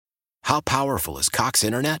How powerful is Cox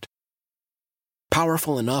Internet?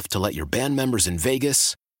 Powerful enough to let your band members in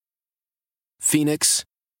Vegas, Phoenix,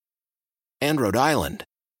 and Rhode Island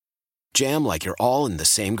jam like you're all in the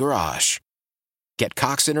same garage. Get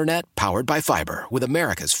Cox Internet powered by fiber with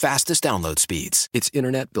America's fastest download speeds. It's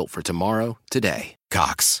internet built for tomorrow, today.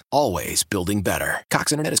 Cox, always building better.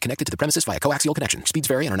 Cox Internet is connected to the premises via coaxial connection. Speeds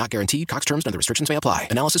vary and are not guaranteed. Cox terms and other restrictions may apply.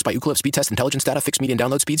 Analysis by Ookla Speed Test Intelligence Data. Fixed median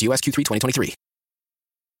download speeds. US Q3 2023.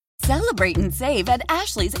 Celebrate and save at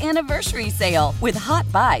Ashley's Anniversary Sale. With Hot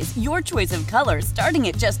Buys, your choice of colors starting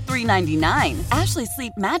at just $3.99. Ashley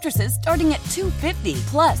Sleep mattresses starting at $2.50.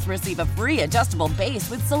 Plus, receive a free adjustable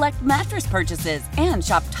base with select mattress purchases. And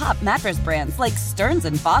shop top mattress brands like Stearns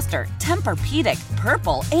 & Foster, Tempur-Pedic,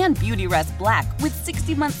 Purple, and Beautyrest Black with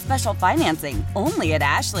 60-month special financing. Only at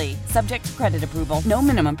Ashley. Subject to credit approval. No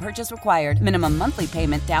minimum purchase required. Minimum monthly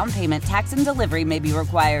payment, down payment, tax, and delivery may be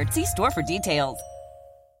required. See store for details.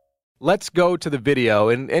 Let's go to the video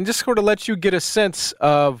and just sort of let you get a sense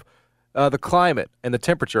of the climate and the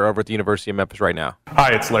temperature over at the University of Memphis right now. Hi,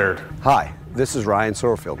 it's Laird. Hi, this is Ryan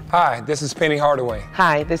Sorfield. Hi, this is Penny Hardaway.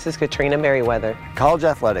 Hi, this is Katrina Merriweather. College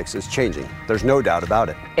athletics is changing. There's no doubt about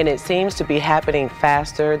it. And it seems to be happening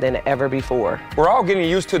faster than ever before. We're all getting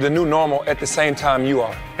used to the new normal at the same time you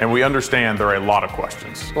are. And we understand there are a lot of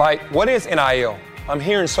questions. Like, what is NIL? I'm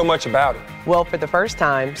hearing so much about it. Well, for the first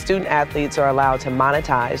time, student athletes are allowed to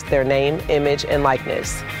monetize their name, image, and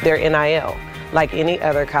likeness, their NIL, like any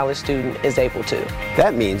other college student is able to.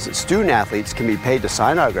 That means that student athletes can be paid to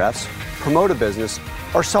sign autographs, promote a business,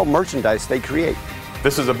 or sell merchandise they create.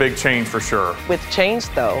 This is a big change for sure. With change,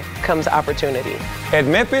 though, comes opportunity. At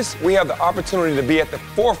Memphis, we have the opportunity to be at the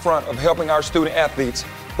forefront of helping our student athletes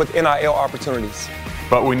with NIL opportunities.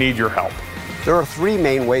 But we need your help. There are 3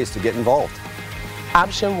 main ways to get involved.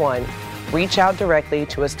 Option 1, reach out directly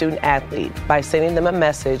to a student athlete by sending them a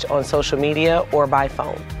message on social media or by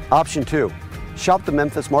phone. Option 2, shop the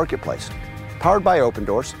Memphis Marketplace, powered by Open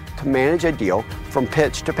Doors, to manage a deal from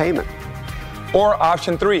pitch to payment. Or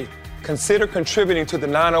option 3, consider contributing to the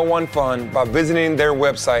 901 Fund by visiting their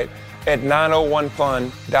website at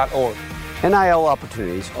 901fund.org. NIL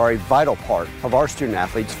opportunities are a vital part of our student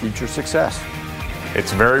athletes' future success.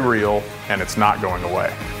 It's very real, and it's not going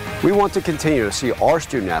away. We want to continue to see our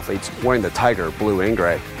student athletes wearing the Tiger blue and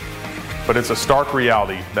gray. But it's a stark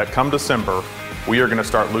reality that come December, we are going to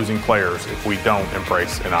start losing players if we don't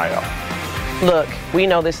embrace NIL. Look, we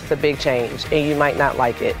know this is a big change, and you might not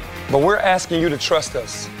like it. But we're asking you to trust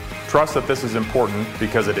us. Trust that this is important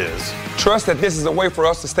because it is. Trust that this is a way for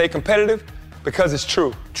us to stay competitive because it's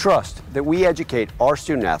true. Trust that we educate our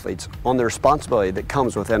student athletes on the responsibility that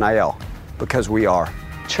comes with NIL because we are.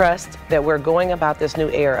 Trust that we're going about this new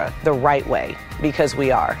era the right way because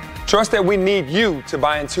we are. Trust that we need you to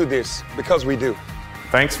buy into this because we do.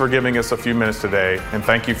 Thanks for giving us a few minutes today, and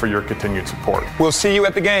thank you for your continued support. We'll see you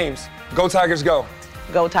at the games. Go Tigers, go.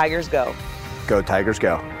 Go Tigers, go. Go Tigers,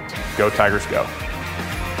 go. Go Tigers, go.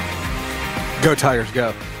 Go Tigers,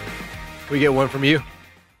 go. Can we get one from you?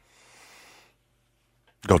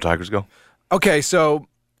 Go Tigers, go. Okay, so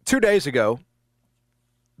 2 days ago,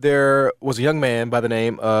 there was a young man by the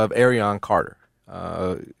name of Arion Carter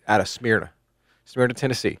out of Smyrna,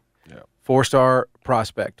 Tennessee. Yeah. 4-star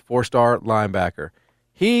prospect, 4-star linebacker.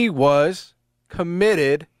 He was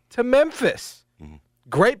committed to Memphis. Mm-hmm.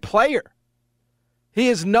 Great player. He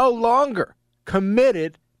is no longer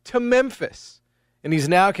committed to Memphis. And he's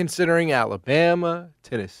now considering Alabama,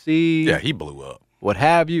 Tennessee. Yeah, he blew up. What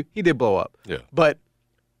have you. He did blow up. Yeah. But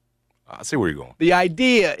I see where you're going. the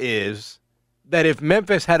idea is that if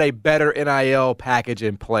Memphis had a better NIL package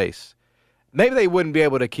in place, maybe they wouldn't be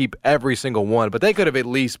able to keep every single one, but they could have at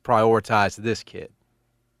least prioritized this kid.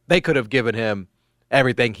 They could have given him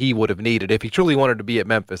everything he would have needed. If he truly wanted to be at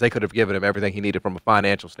Memphis, they could have given him everything he needed from a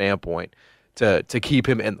financial standpoint to keep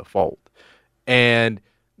him in the fold. And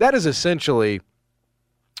that is essentially,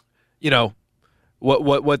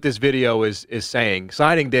 what this video is saying.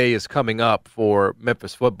 Signing day is coming up for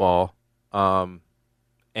Memphis football,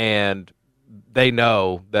 and they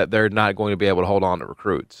know that they're not going to be able to hold on to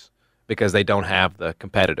recruits because they don't have the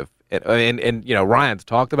competitive. And Ryan's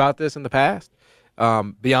talked about this in the past,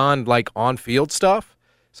 beyond like on-field stuff.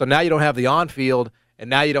 So now you don't have the on-field, and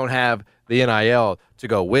now you don't have the NIL to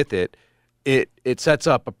go with it. It sets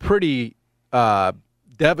up a pretty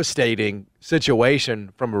devastating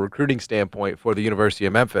situation from a recruiting standpoint for the University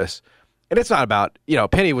of Memphis. And it's not about,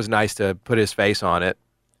 Penny was nice to put his face on it.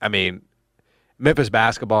 I mean, Memphis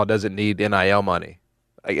basketball doesn't need NIL money.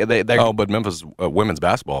 But Memphis women's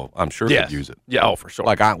basketball, I'm sure could use it. Yeah, for sure.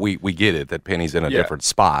 Like we get it that Penny's in a different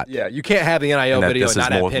spot. Yeah, you can't have the NIL and video this and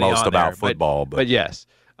not is have Penny most on about there, football. But yes,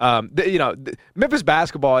 Memphis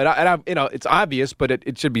basketball, it's obvious, but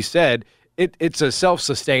it should be said, it's a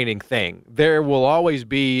self-sustaining thing. There will always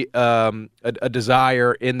be a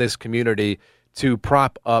desire in this community to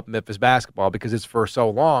prop up Memphis basketball because it's for so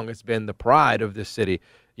long it's been the pride of this city.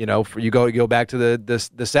 You go back to the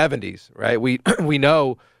 70s, right? We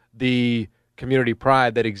know the community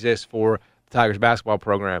pride that exists for the Tigers basketball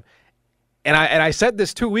program. And I said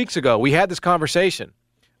this 2 weeks ago. We had this conversation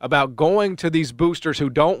about going to these boosters who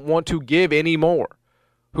don't want to give anymore,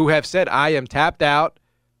 who have said, I am tapped out.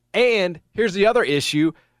 And here's the other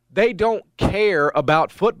issue. They don't care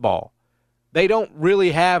about football. They don't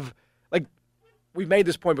really have, like, we've made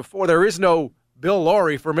this point before, there is no Bill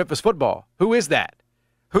Laurie for Memphis football. Who is that?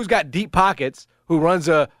 Who's got deep pockets, who runs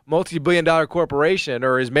a multi-billion-dollar corporation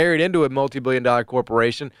or is married into a multi-billion-dollar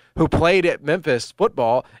corporation, who played at Memphis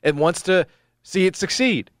football and wants to see it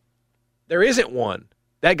succeed? There isn't one.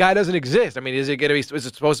 That guy doesn't exist. I mean, is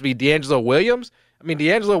it supposed to be D'Angelo Williams? I mean,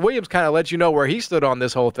 D'Angelo Williams kind of let you know where he stood on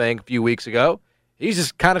this whole thing a few weeks ago. He's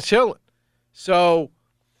just kind of chilling. So,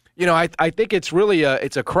 I think it's really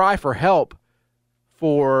it's a cry for help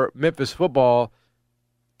for Memphis football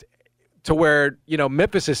to where,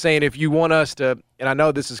 Memphis is saying if you want us to, and I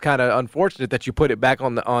know this is kind of unfortunate that you put it back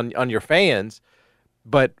on your fans,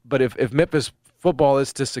 but if Memphis football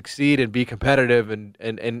is to succeed and be competitive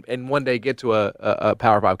and one day get to a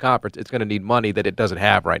Power 5 conference, it's going to need money that it doesn't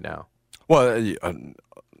have right now. Well, I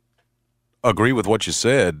agree with what you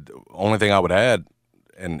said. Only thing I would add,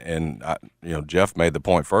 and Jeff made the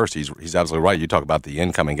point first. He's absolutely right. You talk about the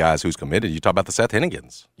incoming guys who's committed. You talk about the Seth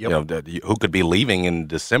Hennigans, who could be leaving in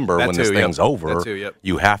December when this thing's over.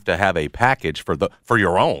 You have to have a package for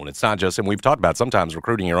your own. It's not just, and we've talked about sometimes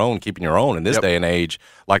recruiting your own, keeping your own in this day and age,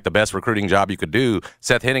 like the best recruiting job you could do.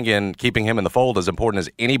 Seth Hennigan, keeping him in the fold is important as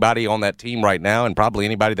anybody on that team right now, and probably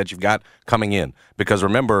anybody that you've got coming in. Because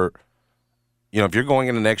remember, if you're going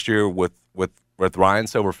into next year with Ryan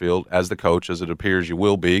Silverfield as the coach, as it appears you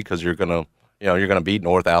will be, because you're gonna beat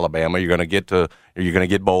North Alabama, you're gonna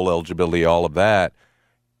get bowl eligibility, all of that.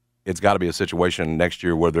 It's got to be a situation next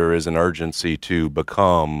year where there is an urgency to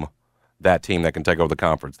become that team that can take over the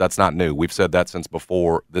conference. That's not new. We've said that since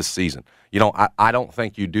before this season. I don't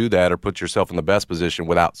think you do that or put yourself in the best position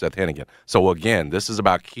without Seth Hennigan. So, again, this is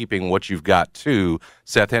about keeping what you've got too.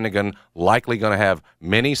 Seth Hennigan likely going to have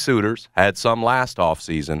many suitors, had some last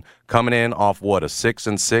offseason, coming in off, a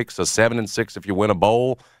 6-6, a 7-6 if you win a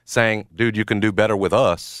bowl, saying, dude, you can do better with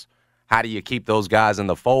us. How do you keep those guys in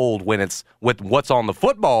the fold when it's with what's on the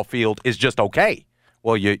football field is just okay?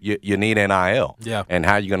 Well, you need NIL. Yeah. And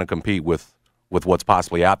how are you going to compete with what's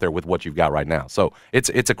possibly out there with what you've got right now? So it's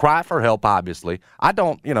a cry for help, obviously. I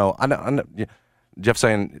know Jeff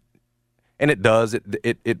saying, and it does,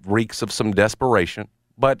 it reeks of some desperation.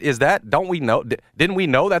 But didn't we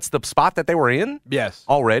know that's the spot that they were in? Yes.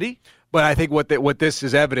 Already? But I think what this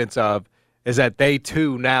is evidence of is that they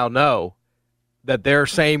too now know that their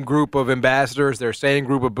same group of ambassadors, their same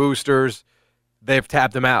group of boosters, they've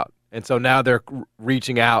tapped them out. And so now they're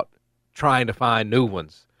reaching out, trying to find new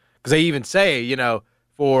ones. Because they even say,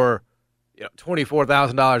 for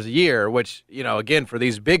 $24,000 a year, which, again, for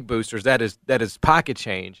these big boosters, that is pocket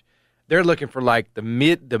change. They're looking for like the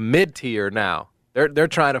mid tier now. They're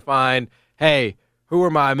trying to find, hey, who are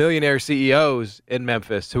my millionaire CEOs in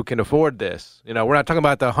Memphis who can afford this? We're not talking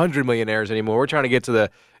about the 100 millionaires anymore. We're trying to get to the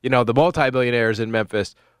multi-billionaires in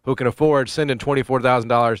Memphis who can afford sending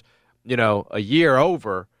 $24,000, a year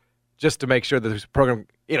over, just to make sure that this program,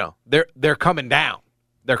 they're coming down.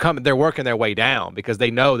 They're working their way down because they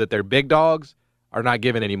know that their big dogs are not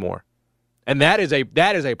giving anymore. And that is a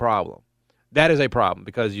problem. That is a problem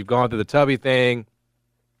because you've gone through the Tubby thing,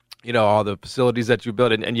 all the facilities that you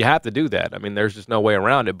built, and you have to do that. I mean, there's just no way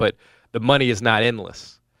around it, but the money is not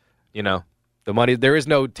endless. The money, there is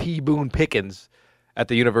no T. Boone Pickens at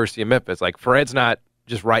the University of Memphis. Like, Fred's not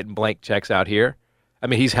just writing blank checks out here. I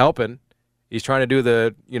mean, he's helping. He's trying to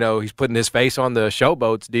do he's putting his face on the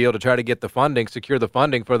Showboats deal to try to get the funding, secure the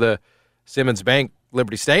funding for the Simmons Bank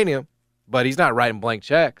Liberty Stadium, but he's not writing blank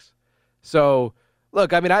checks. So,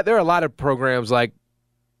 look, I mean, there are a lot of programs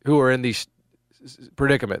who are in these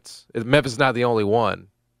predicaments. Memphis is not the only one.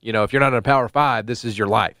 If you're not in a Power 5, this is your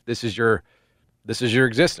life. This is your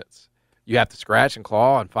existence. You have to scratch and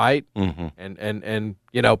claw and fight and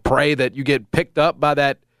pray that you get picked up by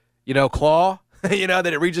that, claw. That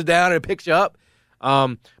it reaches down and it picks you up.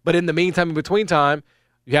 But in the meantime, in between time,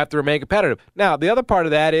 you have to remain competitive. Now, the other part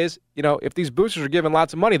of that is, if these boosters are given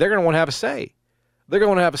lots of money, they're going to want to have a say. They're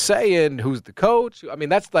going to have a say in who's the coach. I mean,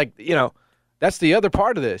 that's that's the other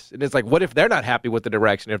part of this. And it's like, what if they're not happy with the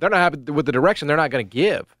direction? If they're not happy with the direction, they're not going to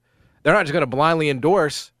give. They're not just going to blindly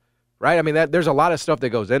endorse, right? I mean, there's a lot of stuff that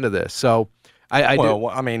goes into this. So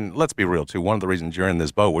I mean, let's be real, too. One of the reasons you're in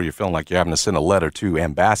this boat where you're feeling like you're having to send a letter to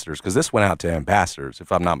ambassadors, because this went out to ambassadors,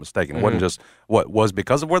 if I'm not mistaken. It wasn't just what was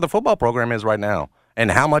because of where the football program is right now. And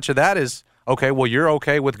how much of that is, okay, well, you're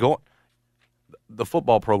okay with going. The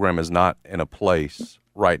football program is not in a place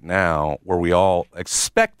right now where we all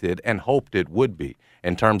expected and hoped it would be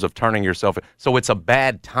in terms of turning yourself. So it's a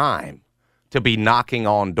bad time to be knocking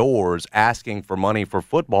on doors asking for money for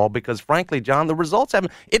football because, frankly, John, the results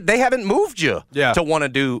they haven't moved you to want to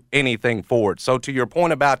do anything for it. So to your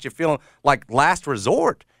point about you feeling like last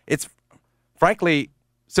resort, it's frankly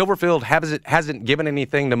Silverfield hasn't given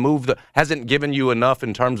anything to hasn't given you enough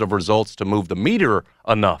in terms of results to move the meter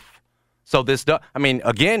enough. So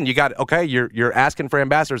again, you got, okay, you're asking for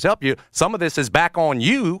ambassadors to help you. Some of this is back on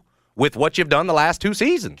you with what you've done the last 2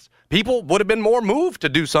 seasons. People would have been more moved to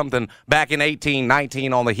do something back in 18,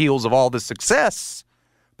 19 on the heels of all this success.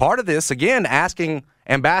 Part of this, again, asking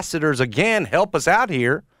ambassadors, again, help us out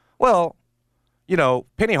here. Well,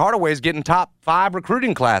 Penny Hardaway is getting top 5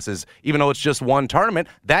 recruiting classes, even though it's just one tournament.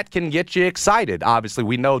 That can get you excited. Obviously,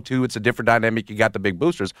 we know, too, it's a different dynamic. You got the big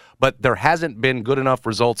boosters. But there hasn't been good enough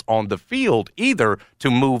results on the field either to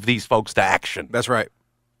move these folks to action. That's right.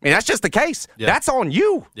 I mean, that's just the case. Yeah. That's on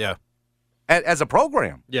you. Yeah. As a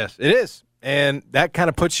program. Yes, it is. And that kind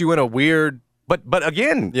of puts you in a weird. But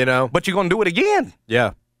again, but you're going to do it again.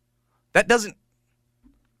 Yeah. That doesn't.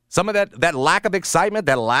 Some of that lack of excitement,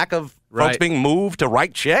 that lack of folks being moved to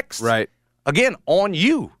write checks. Right. Again, on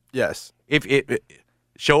you. Yes. If it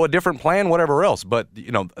show a different plan, whatever else. But,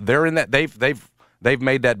 they're in that. They've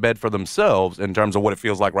made that bed for themselves in terms of what it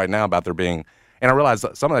feels like right now about there being. And I realize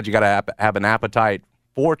some of that you got to have an appetite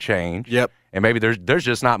for change. Yep. And maybe there's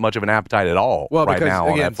just not much of an appetite at all right now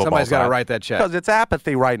on that football somebody's got to side. write that check. Because it's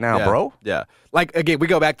apathy right now, bro. Yeah. Like, again, we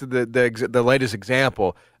go back to the latest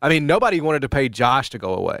example. I mean, nobody wanted to pay Josh to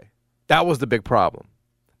go away. That was the big problem.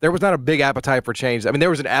 There was not a big appetite for change. I mean, there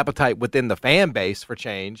was an appetite within the fan base for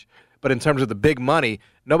change, but in terms of the big money,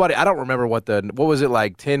 nobody – I don't remember what was it,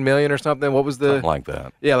 like $10 million or something? What was the – something like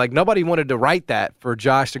that. Yeah, like nobody wanted to write that for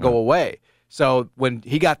Josh to go away. So when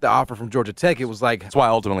he got the offer from Georgia Tech, it was like that's why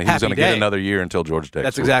ultimately he was going to get another year until Georgia Tech.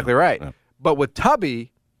 That's exactly right. Yeah. But with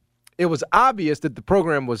Tubby, it was obvious that the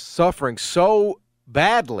program was suffering so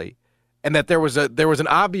badly, and that there was an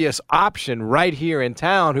obvious option right here in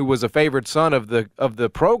town who was a favorite son of the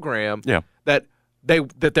program. Yeah. That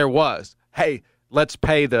there was. Hey, let's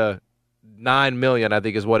pay the $9 million. I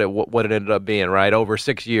think is what it ended up being, right, over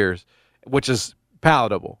 6 years, which is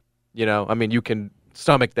palatable. I mean, you can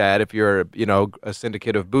stomach that if you're a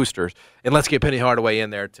syndicate of boosters, and let's get Penny Hardaway in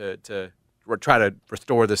there to try to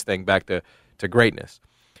restore this thing back to greatness.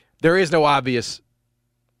 There is no obvious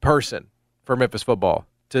person for Memphis football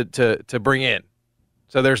to bring in,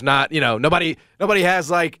 so there's not nobody has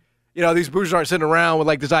like these boosters aren't sitting around with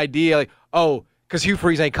like this idea like because Hugh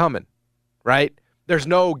Freeze ain't coming, right? There's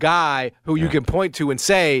no guy who you can point to and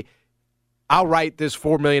say I'll write this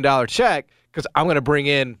 $4 million check because I'm going to bring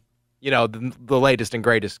in the latest and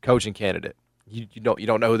greatest coaching candidate. You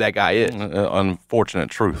don't know who that guy is. Unfortunate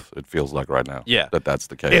truth, it feels like right now. Yeah. That's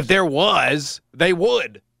the case. If there was, they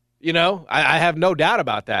would. I have no doubt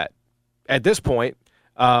about that at this point.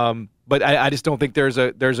 But I just don't think there's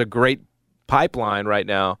a great pipeline right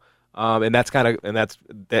now. And that's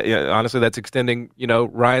honestly that's extending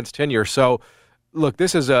Ryan's tenure. So look,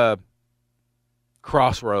 this is a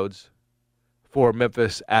crossroads for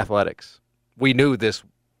Memphis athletics. We knew this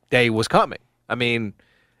day was coming. I mean,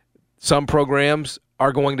 some programs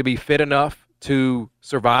are going to be fit enough to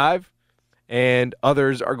survive, and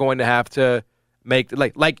others are going to have to make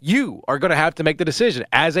like you are going to have to make the decision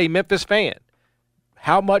as a Memphis fan.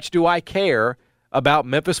 How much do I care about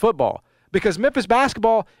Memphis football? Because Memphis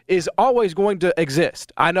basketball is always going to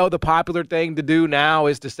exist. I know the popular thing to do now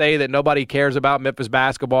is to say that nobody cares about Memphis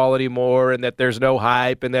basketball anymore and that there's no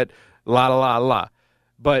hype and that la.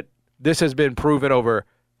 But this has been proven over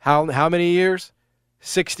how many years?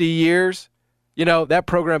 60 years? That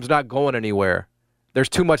program's not going anywhere. There's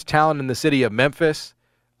too much talent in the city of Memphis,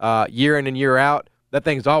 year in and year out. That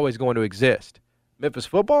thing's always going to exist. Memphis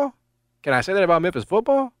football? Can I say that about Memphis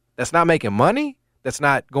football? That's not making money? That's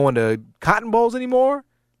not going to Cotton Bowls anymore?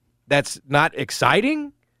 That's not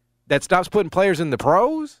exciting? That stops putting players in the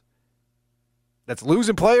pros? That's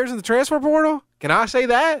losing players in the transfer portal? Can I say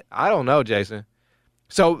that? I don't know, Jason.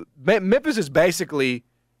 So Memphis is basically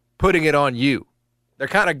putting it on you. They're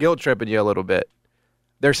kind of guilt-tripping you a little bit.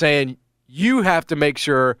 They're saying, you have to make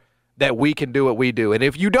sure that we can do what we do. And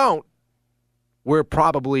if you don't, we're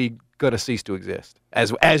probably going to cease to exist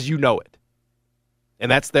as you know it.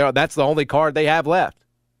 And that's the only card they have left.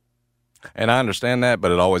 And I understand that,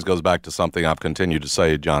 but it always goes back to something I've continued to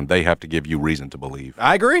say, John. They have to give you reason to believe.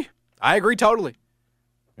 I agree totally.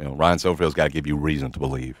 Ryan Silverfield's got to give you reason to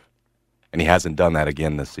believe. And he hasn't done that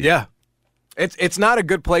again this season. Yeah. It's not a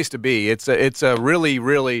good place to be. It's a really,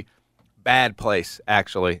 really bad place,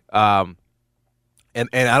 actually. And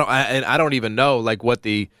I don't even know like what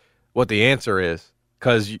the answer is,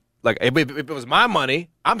 because like if it was my money,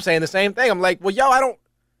 I'm saying the same thing. I'm like, well,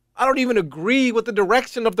 I don't even agree with the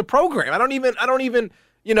direction of the program. I don't even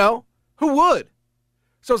who would?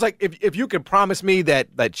 So it's like if you could promise me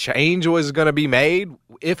that change was going to be made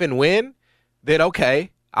if and when, then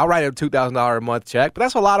okay, I'll write a $2,000 a month check. But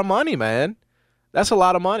that's a lot of money, man. That's a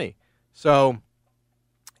lot of money. So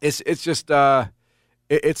it's just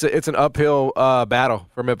it's an uphill battle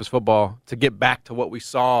for Memphis football to get back to what we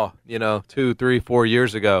saw 2, 3, 4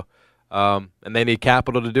 years ago, and they need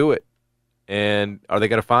capital to do it. And are they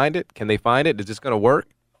going to find it? Can they find it? Is this going to work?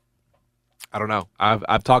 I don't know.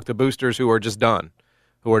 I've talked to boosters who are just done,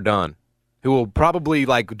 who will probably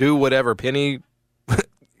like do whatever Penny,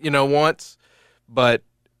 wants. But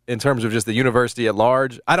in terms of just the university at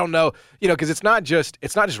large, I don't know. Because it's not just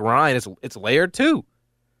Ryan. It's Laird too.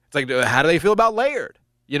 It's like, how do they feel about Laird?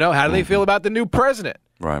 How do they feel about the new president?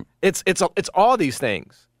 Right. It's all these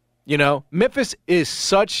things. Memphis is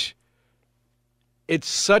such. It's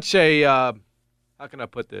such a how can I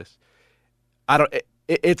put this?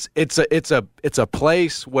 It's a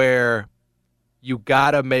place where you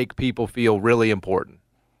gotta make people feel really important.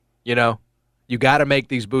 You gotta make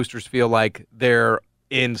these boosters feel like they're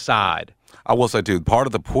inside. I will say too, part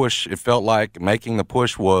of the push, it felt like making the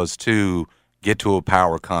push was to get to a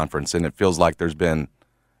power conference, and it feels like there's been,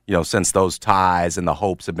 since those ties and the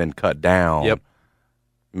hopes have been cut down. Yep.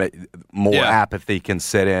 More apathy can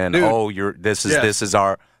set in. Dude. This is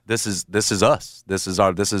us. This is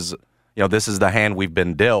the hand we've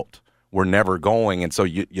been dealt. We're never going, and so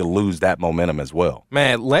you lose that momentum as well.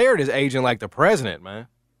 Man, Laird is aging like the president, man.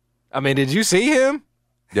 I mean, did you see him?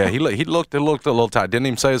 Yeah, he looked a little tight. Didn't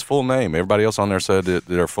even say his full name. Everybody else on there said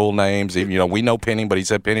their full names. Even, we know Penny, but he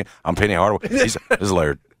said Penny. I'm Penny Hardaway. This is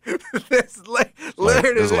Laird.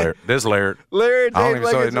 Laird is Laird. This Laird. Laird. I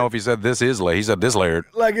don't even know if he said this is Laird. He said this Laird.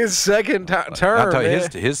 Like his second term. I'll tell you,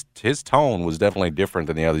 his tone was definitely different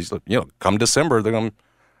than the others. Come December, they're going.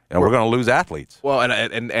 We're going to lose athletes. Well,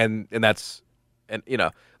 and that's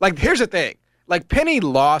like here's the thing. Like Penny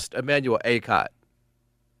lost Emmanuel Acott,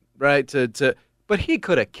 right? But he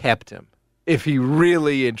could have kept him if he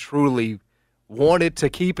really and truly wanted to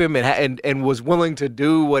keep him and was willing to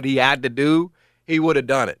do what he had to do. He would have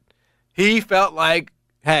done it. He felt like,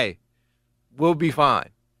 hey, we'll be fine.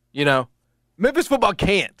 Memphis football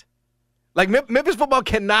can't. Like, Memphis football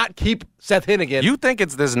cannot keep Seth Hennigan. You think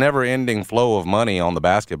it's this never-ending flow of money on the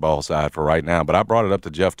basketball side for right now, but I brought it up to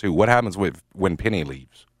Jeff, too. What happens when Penny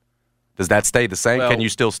leaves? Does that stay the same? Can you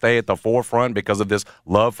still stay at the forefront because of this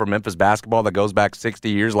love for Memphis basketball that goes back 60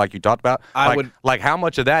 years like you talked about? Like how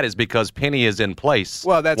much of that is because Penny is in place,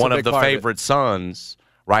 that's one of the favorite sons,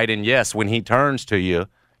 right? And, yes, when he turns to you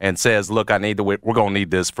and says, look, we're going to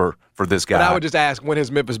need this for this guy. But I would just ask, when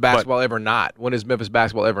has Memphis basketball ever not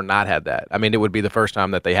had that? I mean, it would be the first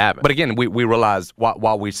time that they haven't. But, again, we realize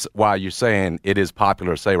while you're saying it is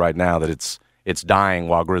popular to say right now that it's dying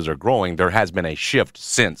while Grizz are growing, there has been a shift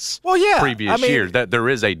since previous years. That there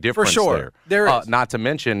is a difference for sure. there. There is. Not to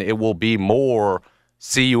mention, it will be more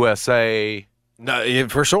CUSA. No,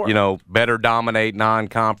 for sure. Better dominate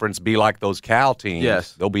non-conference, be like those Cal teams.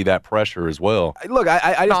 Yes. There'll be that pressure as well. Look,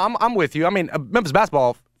 I'm with you. I mean, Memphis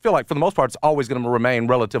basketball, I feel like for the most part, it's always going to remain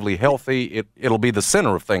relatively healthy. It'll be the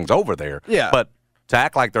center of things over there. Yeah. But to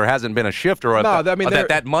act like there hasn't been a shift or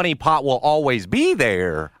that money pot will always be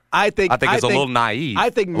there, I think it's a little naive. I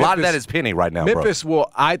think a lot of that is Penny right now.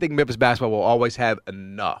 I think Memphis basketball will always have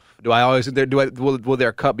enough. Will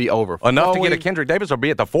their cup be over? Enough to get a Kendrick Davis or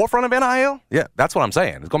be at the forefront of NIL? Yeah, that's what I'm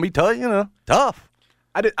saying. It's going to be tough. Tough.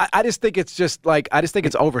 I just think it's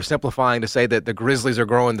oversimplifying to say that the Grizzlies are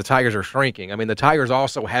growing, the Tigers are shrinking. I mean, the Tigers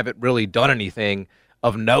also haven't really done anything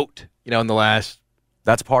of note, in the last.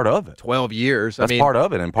 That's part of it. 12 years. That's part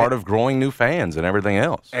of it, and part of growing new fans and everything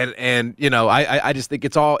else. And I just think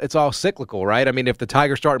it's all cyclical, right? I mean, if the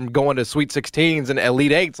Tigers start going to Sweet 16s and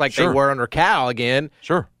Elite 8s like they were under Cal again,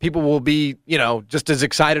 people will be, just as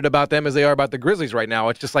excited about them as they are about the Grizzlies right now.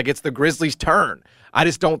 It's just like it's the Grizzlies' turn. I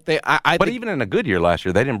just don't think. But even in a good year last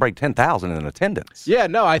year, they didn't break 10,000 in attendance. Yeah,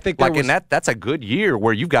 no, I think that's a good year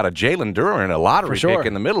where you've got a Jalen Duren, a lottery pick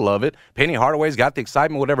in the middle of it. Penny Hardaway's got the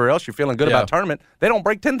excitement, whatever else you're feeling good about tournament. They don't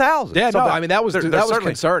break 10,000. Yeah, so that was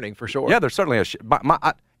concerning for sure. Yeah, there's certainly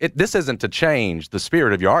this isn't to change the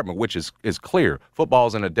spirit of your argument, which is clear.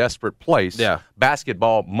 Football's in a desperate place. Yeah.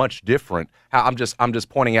 Basketball, much different. I'm just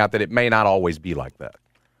pointing out that it may not always be like that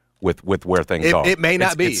with where things are. It may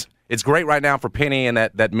not be. It's great right now for Penny and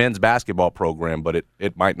that men's basketball program, but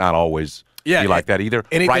it might not always be like that either.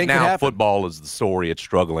 can Right now, happen. Football is the story. It's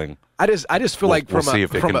struggling. I just feel like we'll see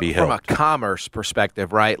if it can be from a helped. commerce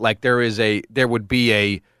perspective, right? Like there would be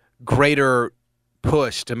a greater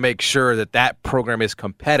push to make sure that program is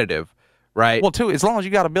competitive, right? Well, too, as long as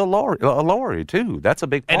you got to build Laurie, too. That's a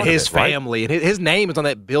big part and of his it, right? family, and his name is on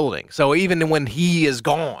that building. So even when he is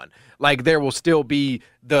gone, like there will still be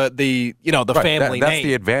the Right. family That's name.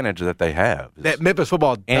 the advantage that they have. That Memphis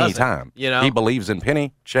football doesn't. Anytime. He believes in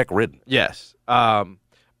Penny, check written. Yes.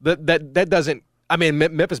 That doesn't. I mean,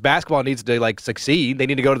 Memphis basketball needs to like succeed. They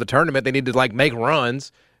need to go to the tournament. They need to like make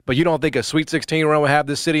runs. But you don't think a Sweet 16 run would have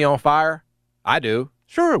this city on fire? I do.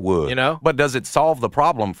 Sure it would. But does it solve the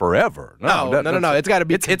problem forever? No. It's got to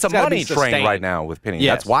be. It's a money train right now with Penny.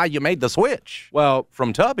 Yes. That's why you made the switch. Well,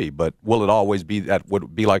 from Tubby, but will it always be that? Would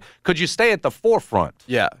it be like? Could you stay at the forefront?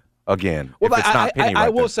 Yeah. Again, well, if it's not Penny. I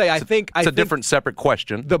right will there. say, I think it's a different, separate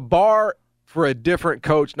question. The bar for a different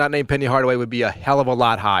coach, not named Penny Hardaway, would be a hell of a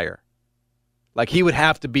lot higher. Like he would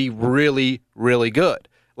have to be really, really good.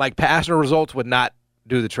 Like passionate results would not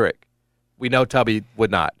do the trick. We know Tubby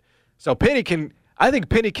would not. So I think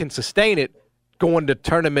Penny can sustain it, going to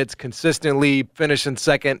tournaments consistently, finishing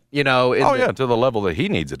second. To the level that he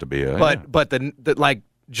needs it to be. But the like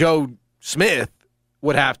Joe Smith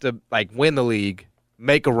would have to like win the league,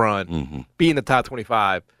 make a run, be in the top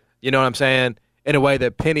 25. You know what I'm saying? In a way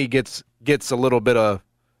that Penny gets a little bit of,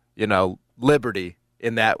 liberty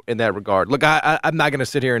in that regard. Look, I'm not going to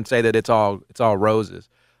sit here and say that it's all roses.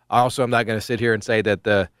 I also am not going to sit here and say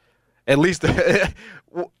that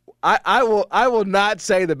I will not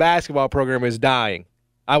say the basketball program is dying.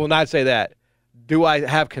 I will not say that. Do I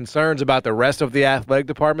have concerns about the rest of the athletic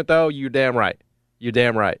department, though? You're damn right.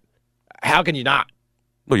 How can you not?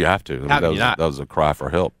 Well, you have to. How can you not? That was a cry for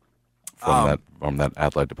help from that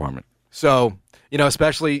athletic department. So,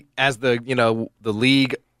 especially as the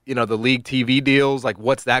league, the league TV deals, like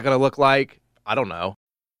what's that going to look like? I don't know.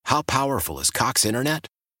 How powerful is Cox Internet?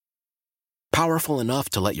 Powerful enough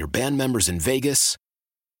to let your band members in Vegas,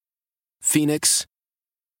 Phoenix,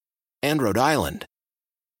 and Rhode Island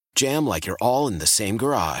jam like you're all in the same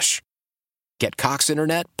garage. Get Cox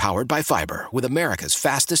Internet powered by fiber with America's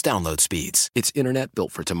fastest download speeds. It's internet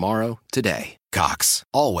built for tomorrow, today. Cox,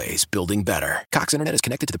 always building better. Cox Internet is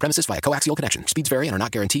connected to the premises via coaxial connection. Speeds vary and are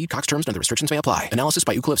not guaranteed. Cox terms and other restrictions may apply. Analysis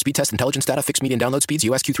by Ookla Speed Test Intelligence Data. Fixed median download speeds.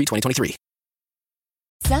 US Q3 2023.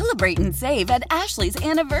 Celebrate and save at Ashley's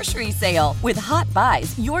Anniversary Sale. With Hot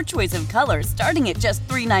Buys, your choice of colors starting at just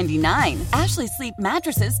 $3.99. Ashley Sleep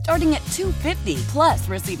mattresses starting at $2.50. Plus,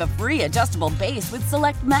 receive a free adjustable base with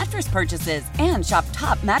select mattress purchases. And shop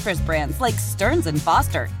top mattress brands like Stearns &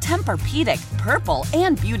 Foster, Tempur-Pedic, Purple,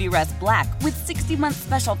 and Beautyrest Black with 60-month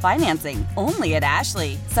special financing. Only at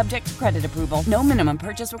Ashley. Subject to credit approval. No minimum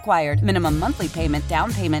purchase required. Minimum monthly payment,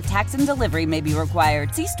 down payment, tax, and delivery may be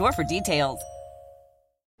required. See store for details.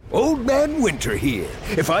 Old Man Winter here.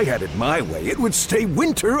 If I had it my way, it would stay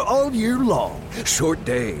winter all year long. Short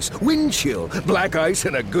days, wind chill, black ice,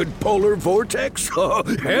 and a good polar vortex. Oh,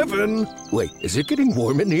 heaven! Wait, is it getting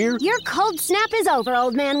warm in here? Your cold snap is over,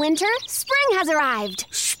 Old Man Winter. Spring has arrived.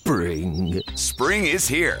 Spring. Spring is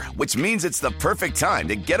here, which means it's the perfect time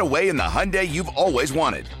to get away in the Hyundai you've always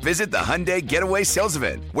wanted. Visit the Hyundai Getaway Sales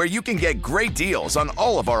Event, where you can get great deals on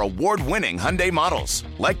all of our award-winning Hyundai models,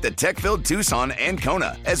 like the tech-filled Tucson and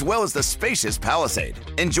Kona, as well as the spacious Palisade.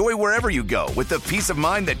 Enjoy wherever you go with the peace of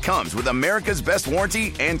mind that comes with America's best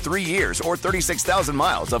warranty and 3 years or 36,000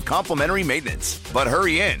 miles of complimentary maintenance. But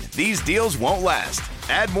hurry in, these deals won't last.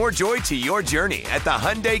 Add more joy to your journey at the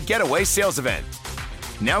Hyundai Getaway Sales Event.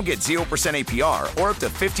 Now get 0% APR or up to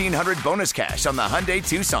 $1,500 bonus cash on the Hyundai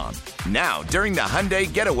Tucson. Now, during the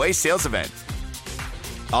Hyundai Getaway Sales Event.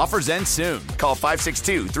 Offers end soon. Call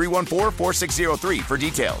 562-314-4603 for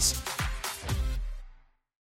details.